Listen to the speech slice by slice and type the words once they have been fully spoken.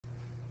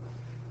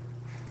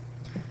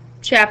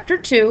Chapter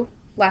 2,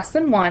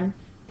 Lesson 1,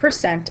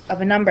 Percent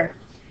of a number.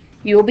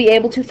 You will be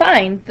able to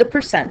find the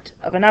percent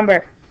of a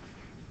number.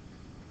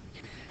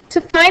 To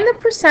find the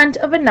percent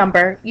of a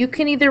number, you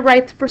can either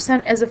write the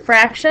percent as a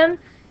fraction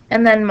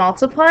and then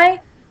multiply,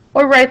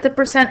 or write the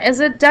percent as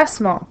a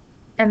decimal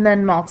and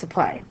then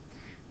multiply.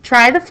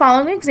 Try the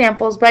following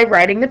examples by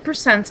writing the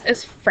percents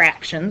as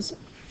fractions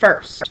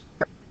first.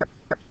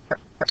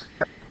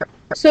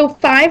 So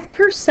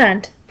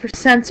 5%,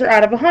 percents are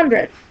out of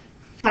 100.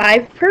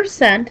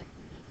 5%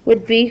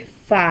 would be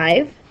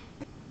 5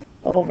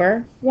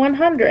 over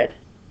 100.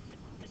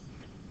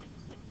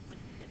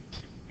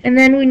 And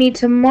then we need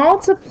to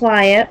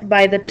multiply it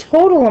by the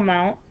total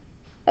amount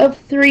of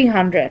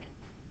 300.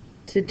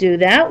 To do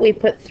that, we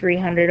put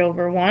 300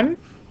 over 1,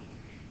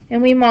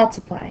 and we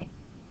multiply.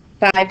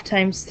 5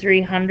 times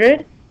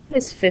 300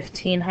 is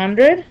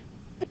 1,500.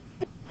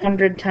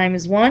 100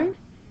 times 1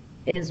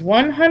 is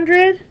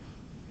 100.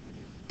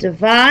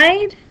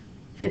 Divide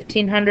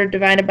 1,500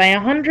 divided by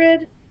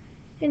 100,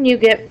 and you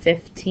get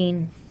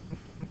 15.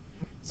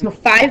 So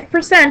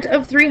 5%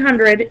 of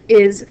 300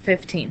 is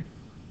 15.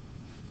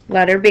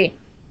 Letter B.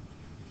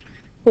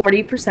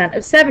 40%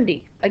 of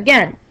 70.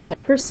 Again,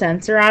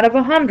 percents are out of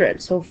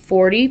 100, so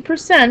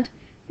 40%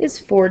 is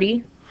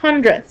 40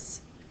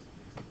 hundredths.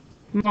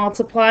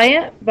 Multiply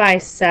it by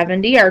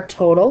 70, our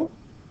total,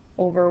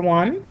 over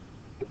 1.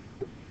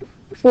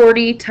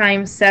 40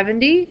 times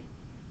 70,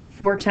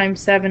 4 times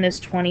 7 is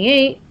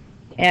 28.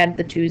 Add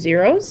the 2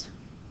 zeros,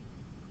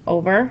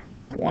 over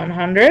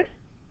 100.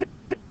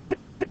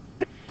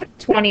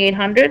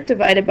 2,800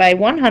 divided by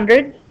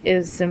 100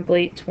 is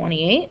simply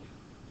 28.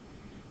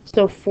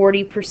 So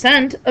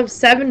 40% of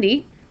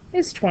 70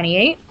 is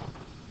 28.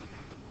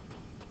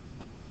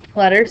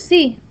 Letter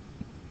C.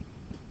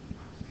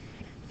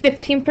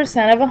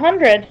 15% of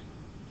 100.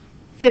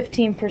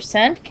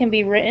 15% can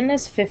be written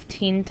as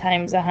 15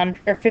 times 100,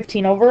 or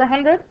 15 over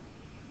 100.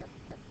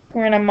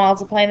 We're going to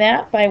multiply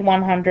that by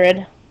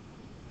 100,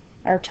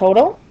 our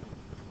total.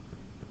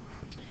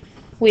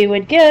 We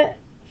would get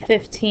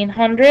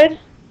 1,500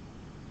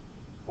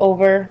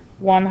 over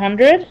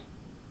 100.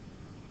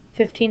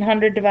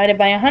 1,500 divided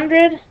by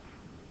 100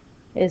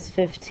 is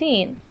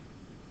 15.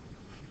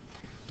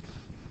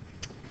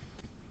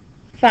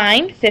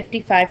 Find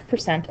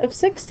 55% of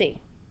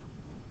 60.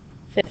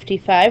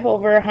 55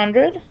 over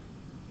 100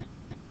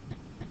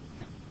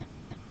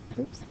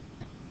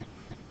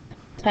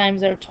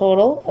 times our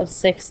total of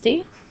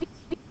 60.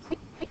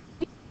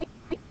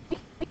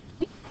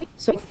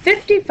 So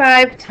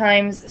 55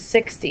 times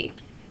 60.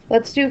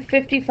 Let's do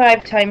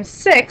 55 times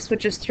 6,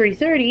 which is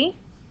 330,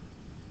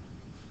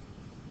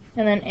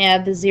 and then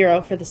add the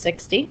 0 for the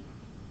 60,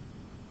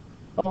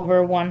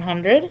 over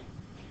 100.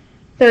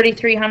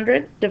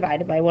 3,300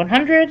 divided by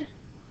 100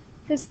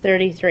 is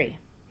 33.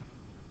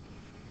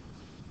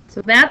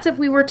 So that's if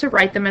we were to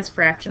write them as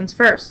fractions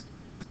first.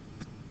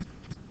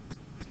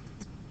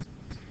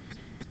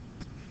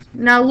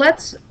 Now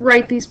let's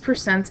write these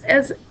percents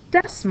as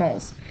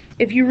decimals.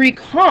 If you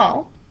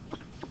recall,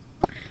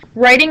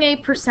 writing a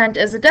percent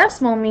as a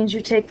decimal means you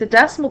take the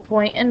decimal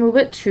point and move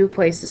it 2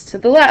 places to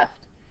the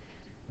left.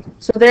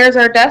 So there's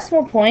our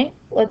decimal point.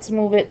 Let's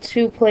move it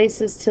 2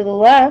 places to the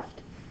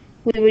left.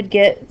 We would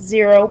get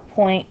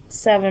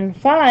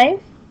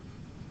 0.75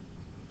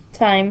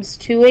 times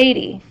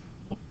 280.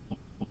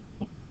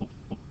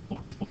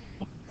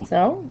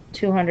 So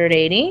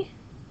 280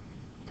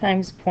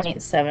 times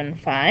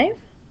 0.75.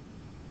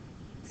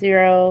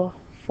 0,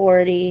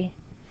 40,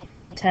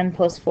 10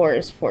 plus 4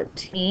 is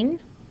 14.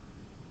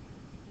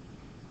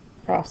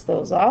 Cross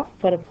those off,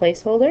 put a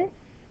placeholder.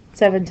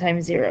 7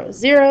 times 0 is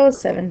 0.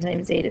 7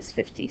 times 8 is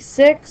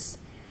 56.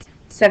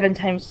 7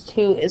 times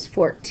 2 is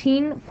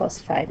 14. Plus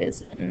 5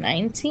 is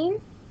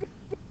 19.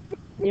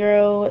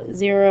 0,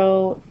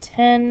 0,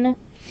 10,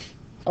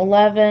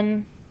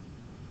 11,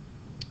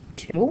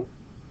 2.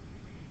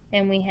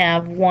 And we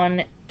have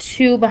 1,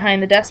 2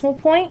 behind the decimal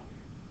point.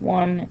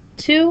 1,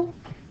 2.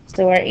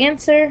 So our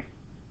answer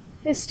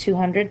is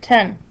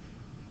 210.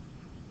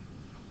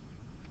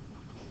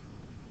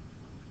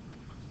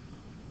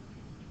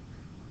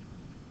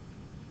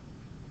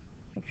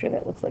 Make sure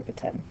that looks like a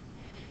 10.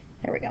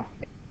 There we go.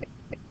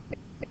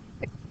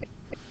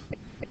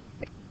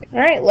 All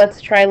right,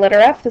 let's try letter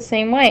F the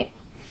same way.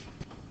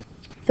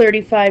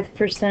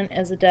 35%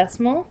 as a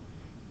decimal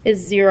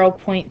is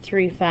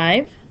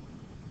 0.35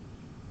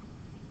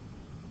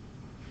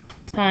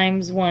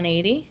 times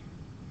 180.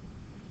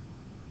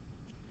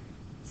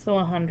 So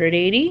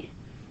 180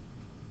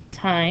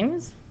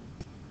 times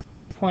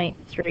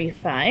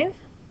 0.35.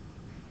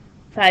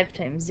 5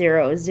 times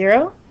 0 is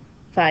 0.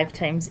 5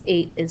 times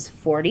 8 is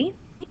 40.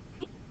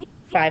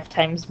 5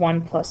 times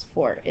 1 plus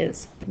 4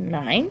 is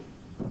 9.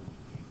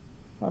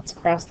 Let's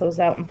cross those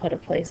out and put a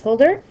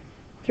placeholder.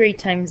 3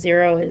 times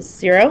 0 is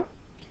 0.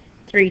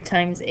 3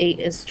 times 8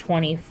 is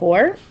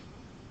 24.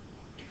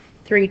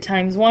 3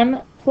 times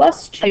 1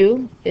 plus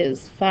 2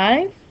 is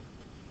 5.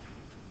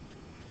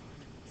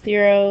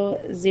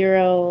 0,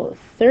 0,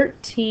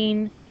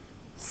 13,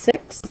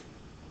 6.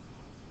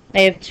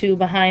 I have 2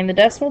 behind the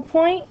decimal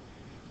point,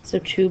 so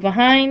 2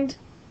 behind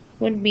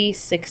would be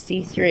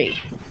 63.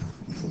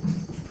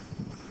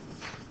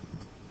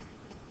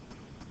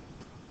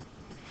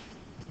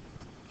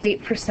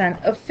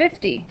 %of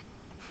 50.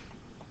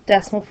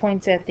 Decimal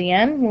points at the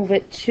end, move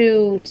it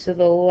 2 to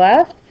the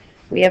left.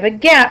 We have a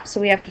gap,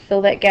 so we have to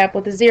fill that gap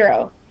with a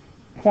 0.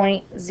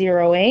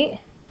 0.08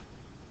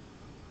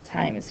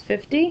 times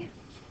 50.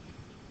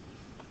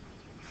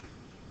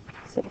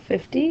 So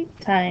 50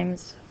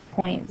 times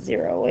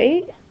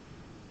 0.08.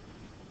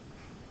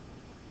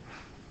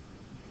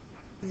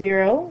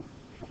 0,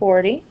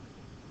 40.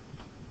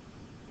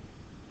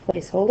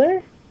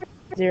 Placeholder.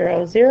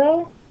 0,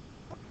 0.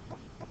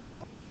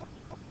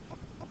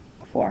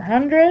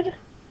 400.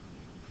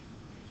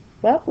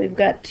 Well, we've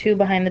got 2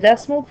 behind the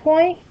decimal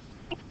point,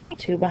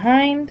 2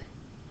 behind.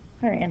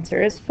 Our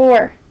answer is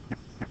 4.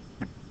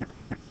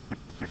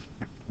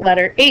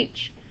 Letter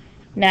H,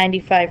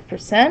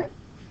 95%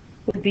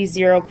 would be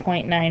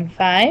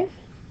 0.95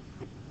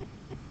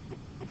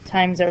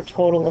 times our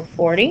total of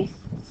 40.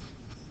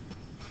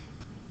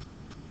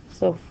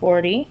 So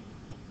 40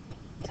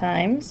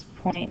 times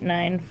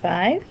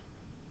 0.95.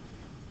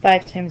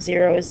 5 times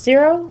 0 is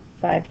 0.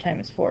 5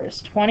 times 4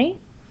 is 20.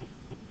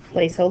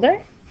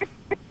 Placeholder.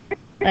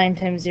 9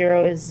 times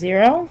 0 is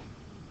 0.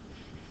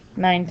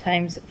 9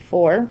 times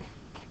 4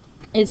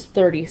 is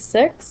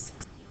 36.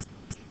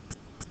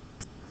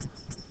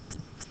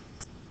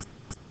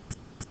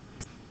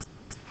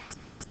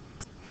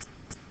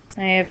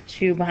 I have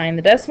 2 behind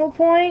the decimal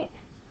point,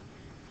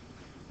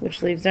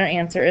 which leaves our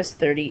answer as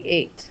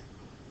 38.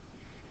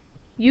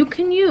 You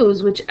can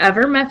use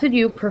whichever method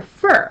you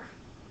prefer.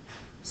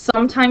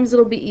 Sometimes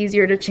it'll be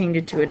easier to change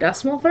it to a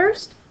decimal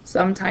first.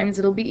 Sometimes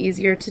it'll be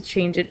easier to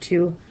change it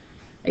to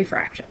a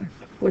fraction,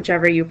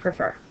 whichever you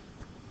prefer.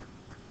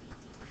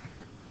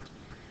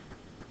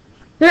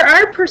 There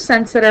are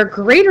percents that are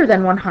greater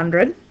than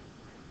 100.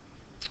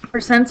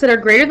 Percents that are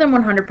greater than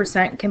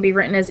 100% can be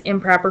written as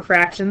improper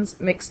fractions,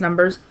 mixed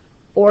numbers,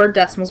 or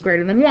decimals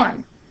greater than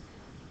 1.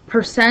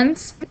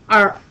 Percents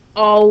are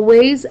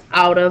always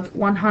out of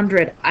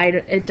 100.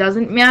 It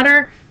doesn't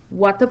matter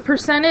what the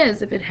percent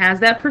is. If it has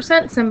that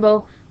percent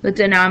symbol, the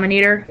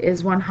denominator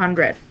is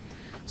 100.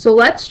 So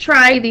let's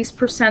try these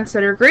percents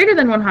that are greater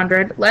than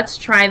 100. Let's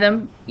try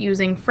them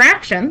using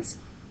fractions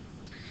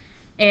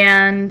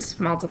and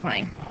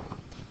multiplying.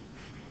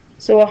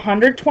 So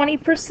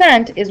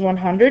 120% is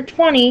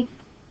 120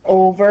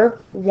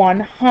 over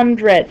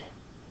 100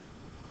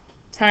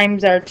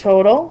 times our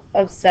total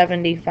of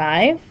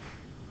 75.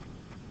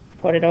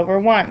 Put it over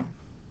 1.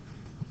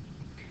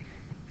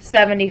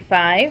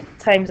 75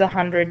 times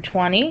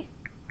 120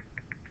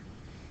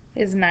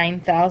 is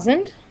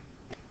 9,000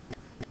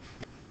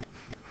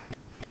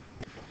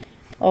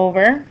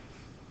 over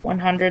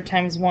 100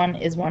 times 1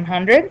 is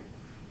 100.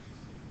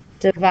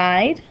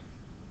 Divide,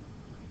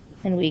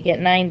 and we get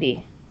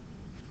 90.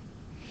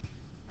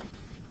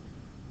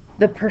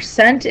 The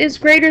percent is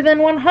greater than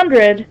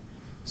 100,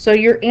 so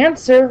your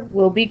answer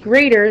will be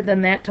greater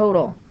than that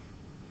total.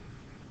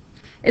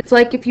 It's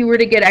like if you were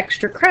to get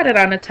extra credit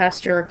on a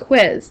test or a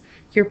quiz,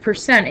 your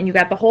percent, and you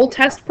got the whole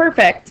test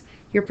perfect,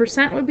 your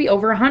percent would be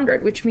over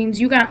 100, which means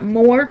you got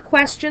more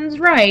questions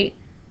right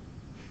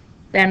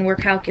than were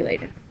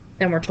calculated,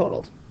 than were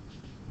totaled.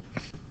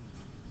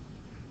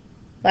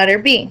 Letter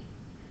B,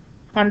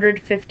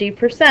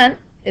 150%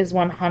 is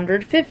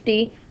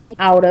 150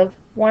 out of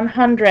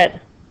 100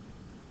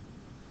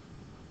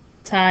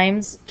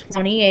 times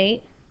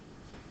 28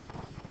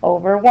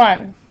 over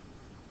 1.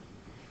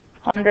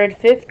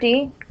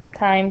 150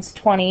 times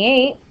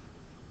 28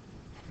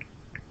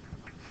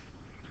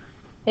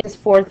 is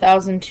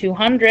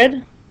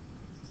 4,200.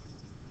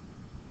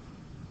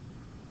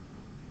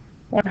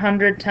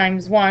 100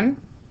 times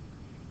 1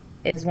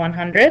 is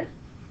 100.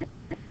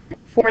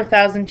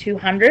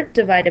 4,200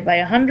 divided by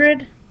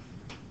 100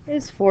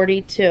 is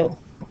 42.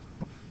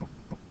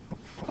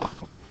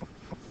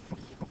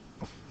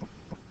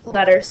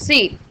 Letter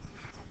C.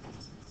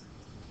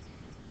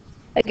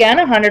 Again,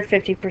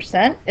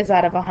 150% is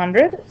out of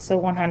 100, so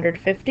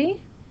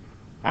 150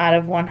 out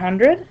of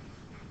 100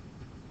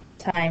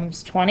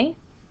 times 20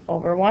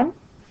 over 1.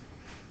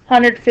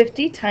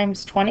 150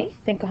 times 20,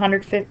 think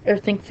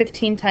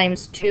 15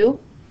 times 2,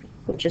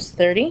 which is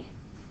 30,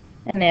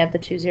 and add the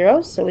 2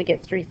 zeros, so we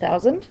get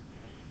 3,000.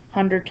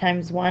 100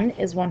 times 1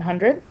 is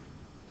 100.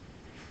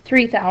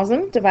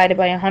 3,000 divided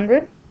by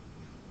 100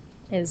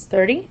 is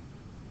 30.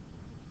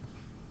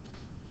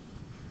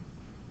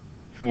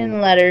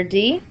 In letter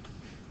D,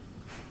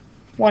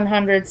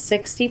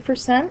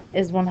 160%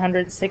 is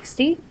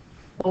 160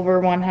 over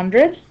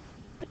 100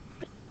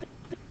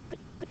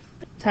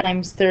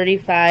 times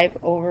 35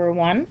 over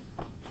 1.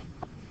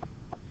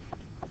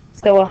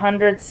 So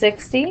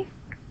 160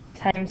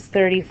 times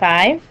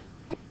 35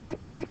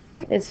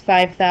 is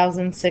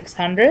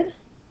 5,600.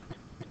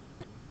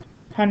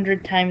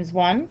 100 times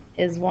 1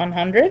 is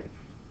 100.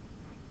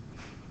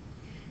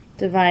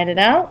 Divide it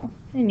out,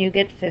 and you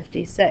get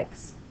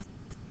 56.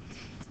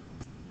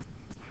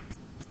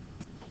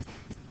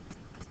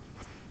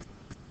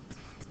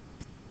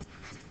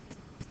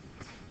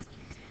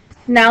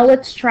 Now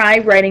let's try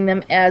writing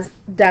them as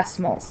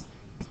decimals.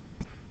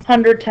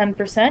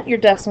 110%, your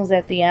decimal's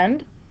at the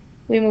end.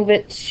 We move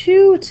it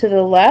 2 to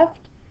the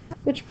left,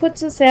 which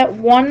puts us at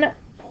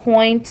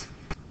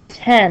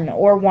 1.10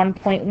 or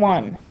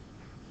 1.1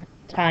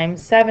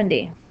 times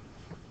 70.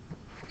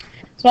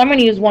 So I'm going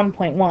to use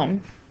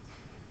 1.1.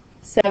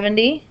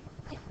 70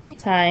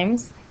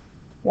 times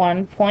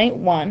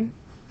 1.1,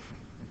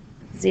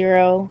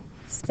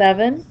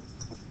 0.7,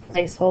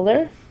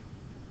 placeholder,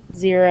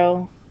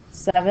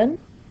 0.7.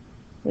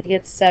 We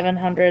get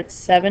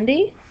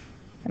 770,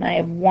 and I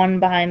have 1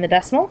 behind the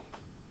decimal.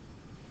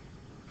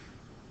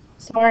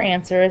 So our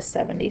answer is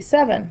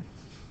 77.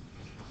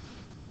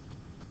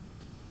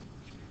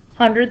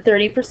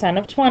 130%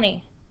 of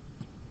 20.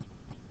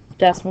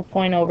 Decimal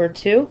point over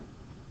 2.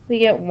 We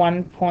get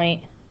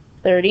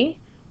 1.30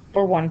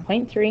 or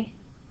 1.3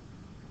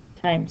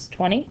 times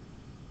 20.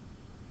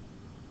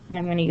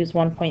 I'm going to use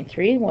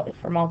 1.3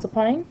 for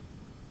multiplying.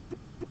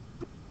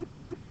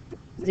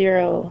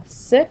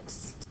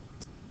 0.6,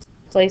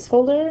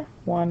 placeholder,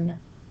 1,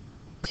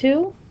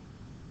 2.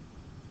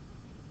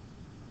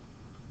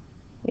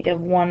 We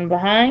have 1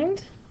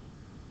 behind,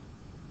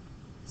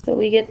 so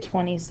we get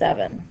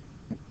 27.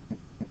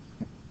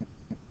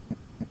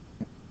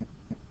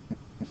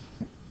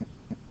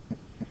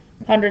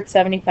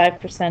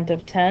 (175%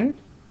 of 10).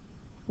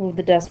 Move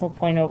the decimal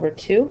point over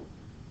 2.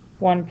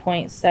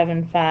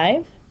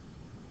 1.75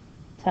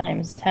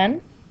 times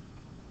 10.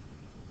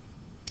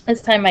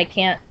 This time I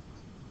can't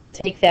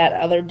take that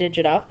other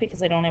digit off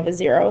because I don't have a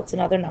 0. It's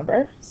another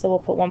number. So we'll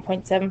put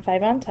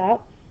 1.75 on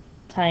top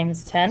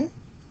times 10.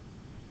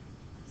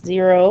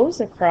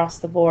 Zeros across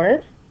the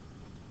board.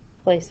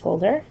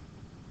 Placeholder.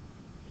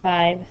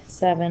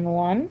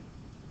 571.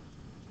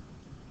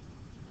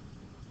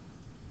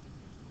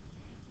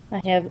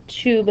 I have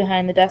 2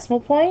 behind the decimal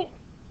point.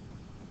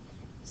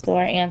 So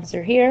our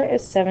answer here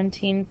is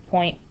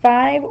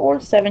 17.5 or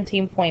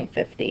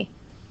 17.50.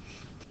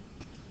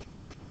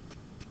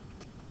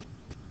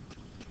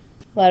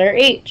 Letter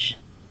H,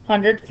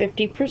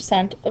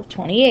 150% of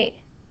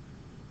 28.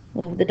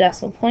 Move the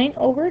decimal point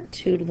over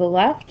 2 to the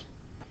left.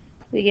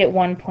 We get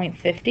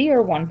 1.50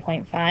 or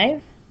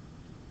 1.5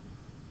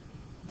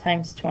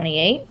 times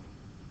 28.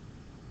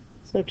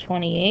 So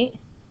 28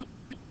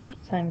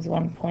 times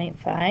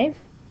 1.5.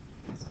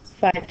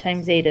 5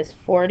 times 8 is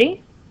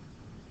 40.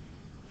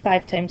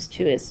 5 times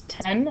 2 is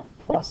 10,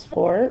 plus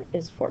 4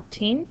 is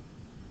 14.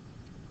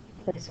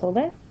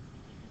 Placeholder.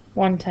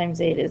 1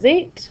 times 8 is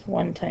 8.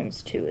 1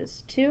 times 2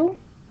 is 2.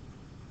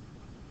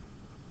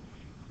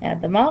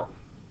 Add them up.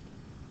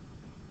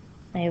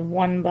 I have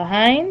 1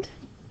 behind.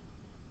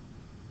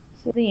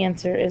 So the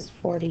answer is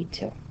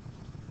 42.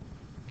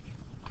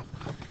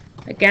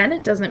 Again,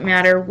 it doesn't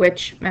matter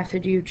which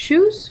method you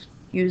choose.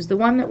 Use the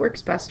one that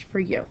works best for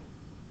you.